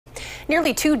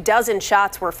Nearly 24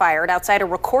 shots were fired outside a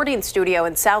recording studio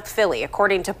in South Philly,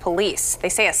 according to police. They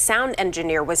say a sound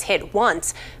engineer was hit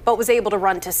once, but was able to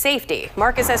run to safety.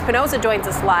 Marcus Espinoza joins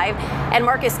us live. And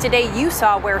Marcus, today you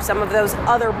saw where some of those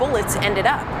other bullets ended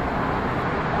up.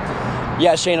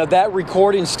 Yeah, Shayna, that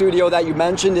recording studio that you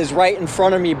mentioned is right in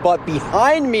front of me, but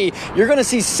behind me, you're going to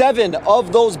see 7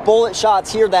 of those bullet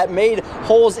shots here that made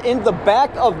holes in the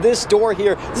back of this door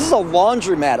here. This is a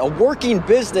laundromat, a working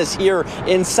business here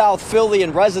in South Philly,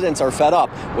 and residents are fed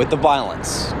up with the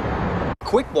violence.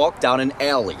 Quick walk down an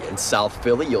alley in South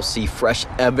Philly, you'll see fresh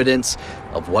evidence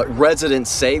of what residents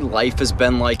say life has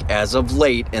been like as of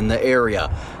late in the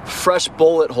area. Fresh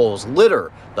bullet holes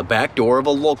litter the back door of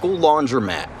a local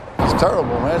laundromat. It's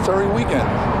terrible, man. It's every weekend.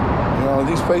 You know,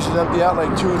 these places empty out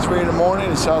like 2 or 3 in the morning.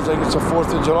 It sounds like it's the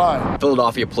 4th of July.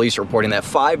 Philadelphia police reporting that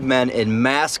 5 men in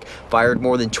masks fired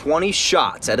more than 20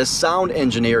 shots at a sound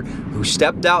engineer who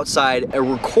stepped outside a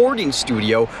recording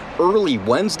studio early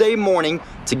Wednesday morning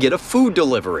to get a food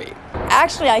delivery.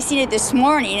 Actually, I seen it this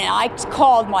morning, and I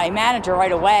called my manager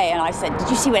right away, and I said, "Did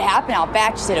you see what happened out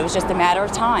back?" She said it was just a matter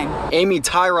of time. Amy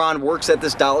Tyron works at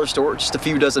this dollar store just a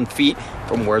few dozen feet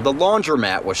from where the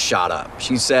laundromat was shot up.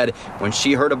 She said when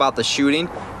she heard about the shooting,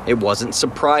 it wasn't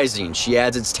surprising. She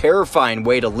adds it's a terrifying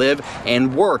way to live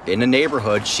and work in a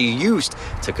neighborhood she used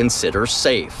to consider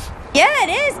safe. Yeah, it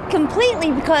is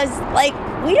completely, because, like,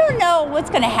 we don't know what's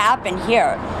going to happen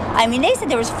here. I mean, they said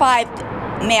there was 5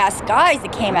 masked guys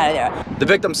that came out of there. The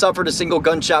victim suffered a single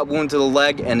gunshot wound to the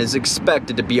leg and is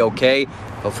expected to be okay.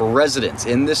 But for residents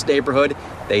in this neighborhood,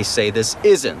 they say this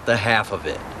isn't the half of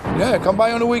it. Yeah, come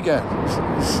by on the weekend.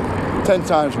 10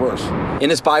 times worse.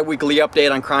 In its bi-weekly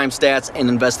update on crime stats and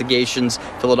investigations,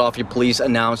 Philadelphia police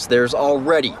announced there's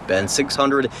already been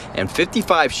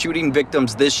 655 shooting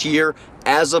victims this year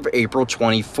as of April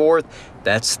 24th.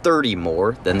 That's 30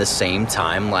 more than the same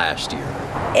time last year.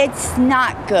 It's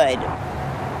not good.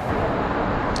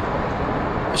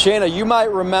 Shayna, you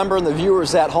might remember, and the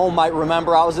viewers at home might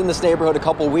remember, I was in this neighborhood a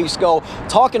couple of weeks ago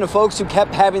talking to folks who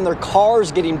kept having their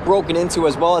cars getting broken into,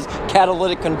 as well as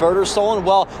catalytic converters stolen.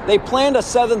 Well, they planned a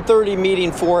 7:30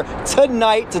 meeting for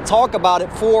tonight to talk about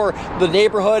it for the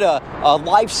neighborhood, a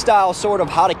lifestyle sort of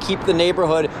how to keep the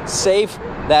neighborhood safe.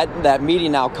 That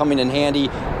meeting now coming in handy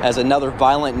as another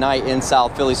violent night in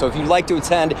South Philly. So if you'd like to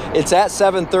attend, it's at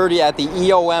 7:30 at the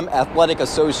EOM Athletic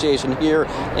Association here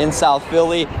in South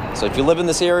Philly. So if you live in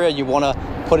this area, you want to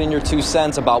put in your 2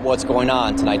 cents about what's going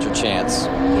on, tonight's your chance.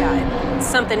 Yeah, it's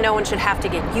something no one should have to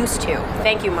get used to.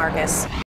 Thank you, Marcus.